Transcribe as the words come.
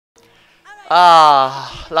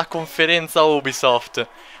Ah, la conferenza Ubisoft.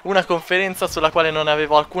 Una conferenza sulla quale non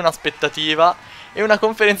avevo alcuna aspettativa e una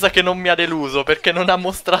conferenza che non mi ha deluso perché non ha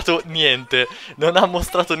mostrato niente. Non ha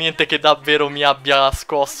mostrato niente che davvero mi abbia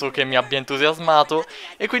scosso, che mi abbia entusiasmato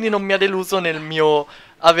e quindi non mi ha deluso nel mio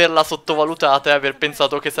averla sottovalutata e aver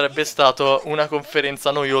pensato che sarebbe stata una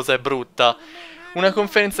conferenza noiosa e brutta. Una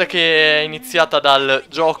conferenza che è iniziata dal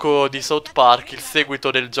gioco di South Park, il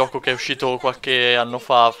seguito del gioco che è uscito qualche anno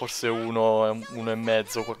fa, forse uno e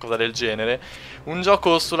mezzo, qualcosa del genere. Un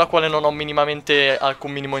gioco sulla quale non ho minimamente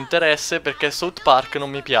alcun minimo interesse perché South Park non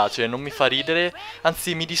mi piace, non mi fa ridere,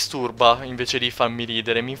 anzi mi disturba invece di farmi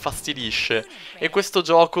ridere, mi infastidisce. E questo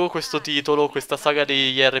gioco, questo titolo, questa saga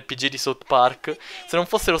degli RPG di South Park, se non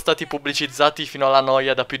fossero stati pubblicizzati fino alla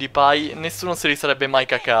noia da PewDiePie, nessuno se li sarebbe mai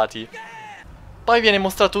cacati. Poi viene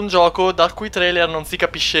mostrato un gioco dal cui trailer non si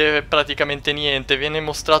capisce praticamente niente. Viene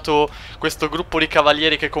mostrato questo gruppo di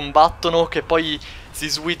cavalieri che combattono, che poi si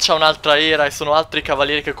switcha a un'altra era e sono altri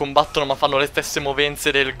cavalieri che combattono ma fanno le stesse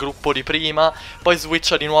movenze del gruppo di prima. Poi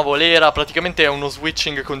switcha di nuovo l'era, praticamente è uno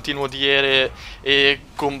switching continuo di ere e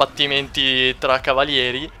combattimenti tra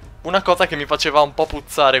cavalieri. Una cosa che mi faceva un po'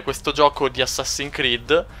 puzzare questo gioco di Assassin's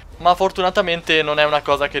Creed, ma fortunatamente non è una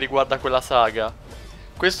cosa che riguarda quella saga.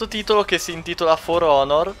 Questo titolo che si intitola For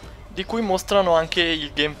Honor, di cui mostrano anche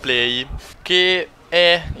il gameplay, che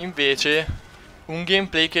è invece un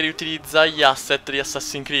gameplay che riutilizza gli asset di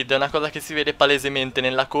Assassin's Creed. È una cosa che si vede palesemente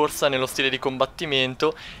nella corsa, nello stile di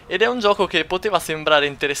combattimento, ed è un gioco che poteva sembrare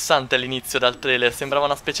interessante all'inizio dal trailer, sembrava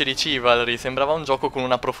una specie di Chivalry, sembrava un gioco con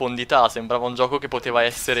una profondità, sembrava un gioco che poteva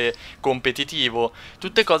essere competitivo,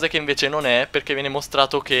 tutte cose che invece non è, perché viene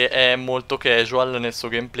mostrato che è molto casual nel suo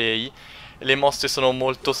gameplay. Le mosse sono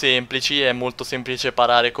molto semplici, è molto semplice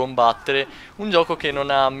parare e combattere, un gioco che non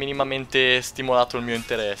ha minimamente stimolato il mio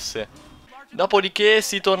interesse. Dopodiché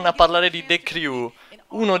si torna a parlare di The Crew,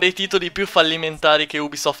 uno dei titoli più fallimentari che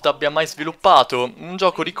Ubisoft abbia mai sviluppato, un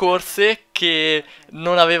gioco di corse che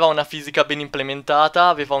non aveva una fisica ben implementata,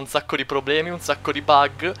 aveva un sacco di problemi, un sacco di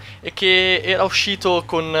bug e che era uscito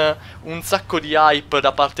con un sacco di hype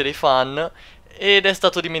da parte dei fan ed è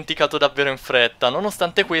stato dimenticato davvero in fretta.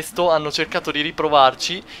 Nonostante questo hanno cercato di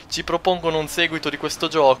riprovarci, ci propongono un seguito di questo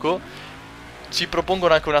gioco, ci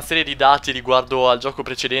propongono anche una serie di dati riguardo al gioco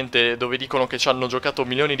precedente dove dicono che ci hanno giocato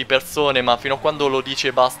milioni di persone, ma fino a quando lo dici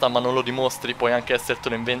e basta ma non lo dimostri puoi anche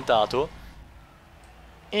essertelo inventato.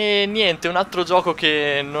 E niente, un altro gioco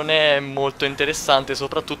che non è molto interessante,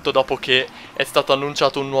 soprattutto dopo che è stato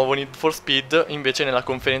annunciato un nuovo Need for Speed invece nella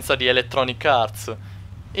conferenza di Electronic Arts.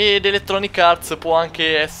 Ed Electronic Arts può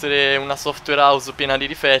anche essere una software house piena di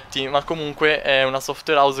difetti, ma comunque è una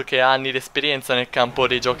software house che ha anni di esperienza nel campo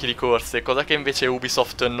dei giochi di corse, cosa che invece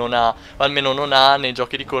Ubisoft non ha, o almeno non ha nei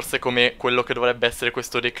giochi di corse come quello che dovrebbe essere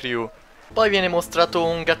questo The Crew. Poi viene mostrato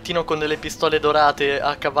un gattino con delle pistole dorate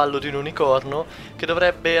a cavallo di un unicorno, che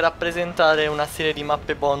dovrebbe rappresentare una serie di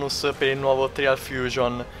mappe bonus per il nuovo Trial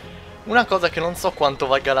Fusion. Una cosa che non so quanto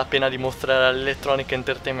valga la pena di mostrare all'Electronic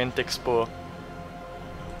Entertainment Expo.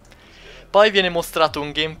 Poi viene mostrato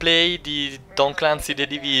un gameplay di Tom Clancy The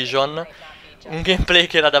Division, un gameplay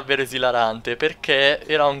che era davvero esilarante, perché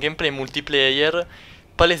era un gameplay multiplayer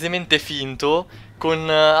palesemente finto, con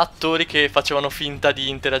attori che facevano finta di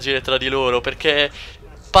interagire tra di loro, perché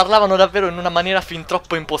parlavano davvero in una maniera fin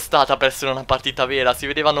troppo impostata per essere una partita vera. Si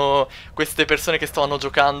vedevano queste persone che stavano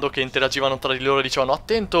giocando, che interagivano tra di loro e dicevano: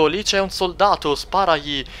 attento, lì c'è un soldato,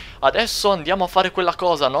 sparagli, adesso andiamo a fare quella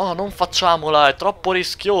cosa, no, non facciamola, è troppo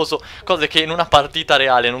rischioso. Cose che in una partita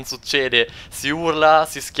reale non succede. Si urla,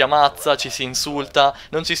 si schiamazza, ci si insulta,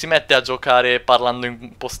 non ci si mette a giocare parlando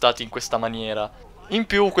impostati in questa maniera. In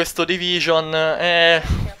più questo Division è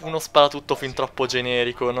uno sparatutto fin troppo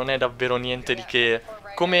generico, non è davvero niente di che,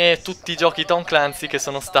 come tutti i giochi Tom Clancy che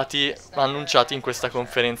sono stati annunciati in questa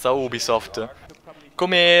conferenza Ubisoft.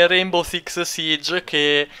 Come Rainbow Six Siege,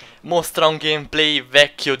 che mostra un gameplay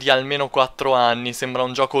vecchio di almeno 4 anni, sembra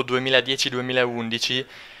un gioco 2010-2011,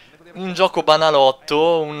 un gioco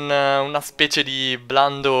banalotto, una specie di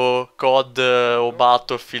blando COD o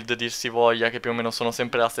Battlefield dir si voglia, che più o meno sono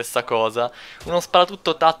sempre la stessa cosa. Uno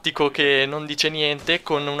sparatutto tattico che non dice niente,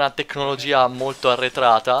 con una tecnologia molto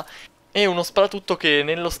arretrata. E uno sparatutto che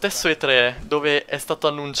nello stesso E3, dove è stato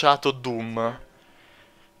annunciato Doom,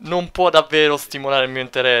 non può davvero stimolare il mio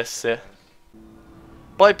interesse.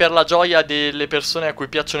 Poi per la gioia delle persone a cui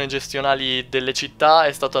piacciono i gestionali delle città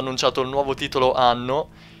è stato annunciato il nuovo titolo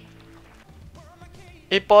Anno.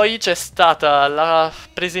 E poi c'è stata la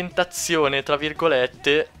presentazione, tra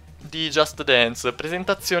virgolette, di Just Dance,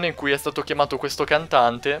 presentazione in cui è stato chiamato questo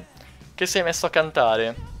cantante che si è messo a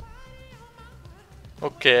cantare.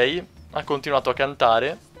 Ok, ha continuato a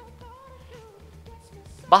cantare.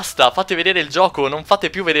 Basta, fate vedere il gioco, non fate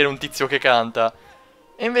più vedere un tizio che canta.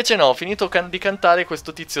 E invece no, finito di cantare,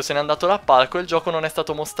 questo tizio se n'è andato dal palco e il gioco non è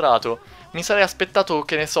stato mostrato. Mi sarei aspettato,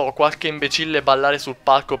 che ne so, qualche imbecille ballare sul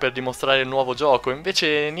palco per dimostrare il nuovo gioco.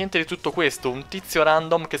 Invece niente di tutto questo, un tizio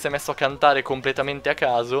random che si è messo a cantare completamente a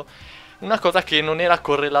caso. Una cosa che non era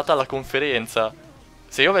correlata alla conferenza.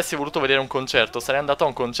 Se io avessi voluto vedere un concerto, sarei andato a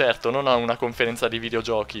un concerto, non a una conferenza di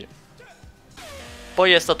videogiochi.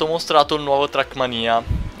 Poi è stato mostrato il nuovo Trackmania,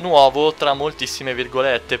 nuovo tra moltissime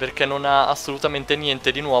virgolette perché non ha assolutamente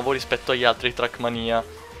niente di nuovo rispetto agli altri Trackmania.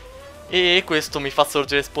 E questo mi fa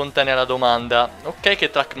sorgere spontanea la domanda, ok che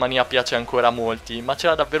Trackmania piace ancora a molti, ma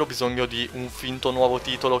c'era davvero bisogno di un finto nuovo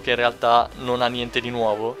titolo che in realtà non ha niente di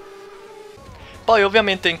nuovo? Poi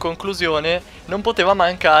ovviamente in conclusione non poteva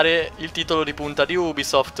mancare il titolo di punta di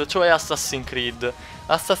Ubisoft, cioè Assassin's Creed.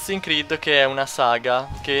 Assassin's Creed che è una saga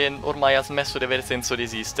che ormai ha smesso di avere senso di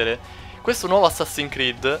esistere. Questo nuovo Assassin's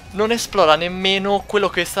Creed non esplora nemmeno quello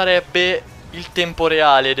che sarebbe il tempo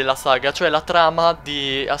reale della saga, cioè la trama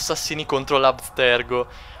di assassini contro l'Abstergo.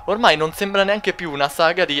 Ormai non sembra neanche più una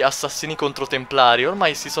saga di assassini contro templari,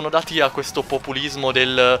 ormai si sono dati a questo populismo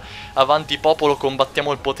del avanti popolo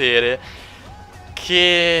combattiamo il potere,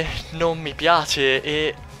 che non mi piace,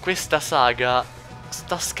 e questa saga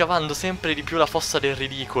sta scavando sempre di più la fossa del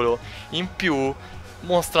ridicolo. In più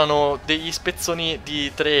mostrano degli spezzoni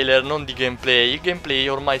di trailer, non di gameplay. Il gameplay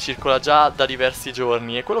ormai circola già da diversi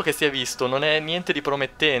giorni e quello che si è visto non è niente di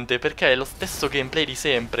promettente, perché è lo stesso gameplay di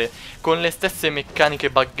sempre, con le stesse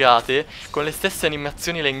meccaniche buggate, con le stesse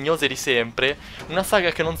animazioni legnose di sempre. Una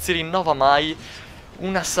saga che non si rinnova mai,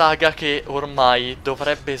 una saga che ormai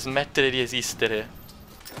dovrebbe smettere di esistere.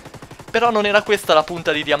 Però non era questa la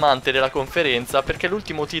punta di diamante della conferenza, perché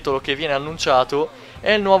l'ultimo titolo che viene annunciato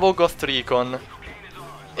è il nuovo Ghost Recon.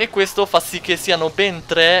 E questo fa sì che siano ben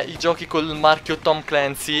 3 i giochi col marchio Tom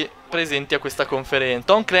Clancy presenti a questa conferenza.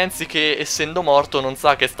 Tom Clancy che, essendo morto, non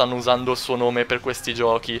sa che stanno usando il suo nome per questi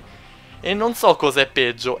giochi. E non so cos'è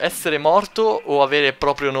peggio, essere morto o avere il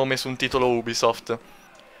proprio nome su un titolo Ubisoft.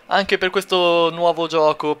 Anche per questo nuovo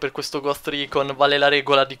gioco, per questo Ghost Recon, vale la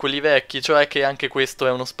regola di quelli vecchi, cioè che anche questo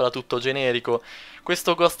è uno sparatutto generico.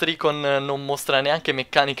 Questo Ghost Recon non mostra neanche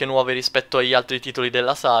meccaniche nuove rispetto agli altri titoli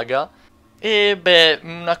della saga. E beh,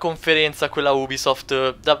 una conferenza, quella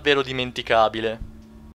Ubisoft, davvero dimenticabile.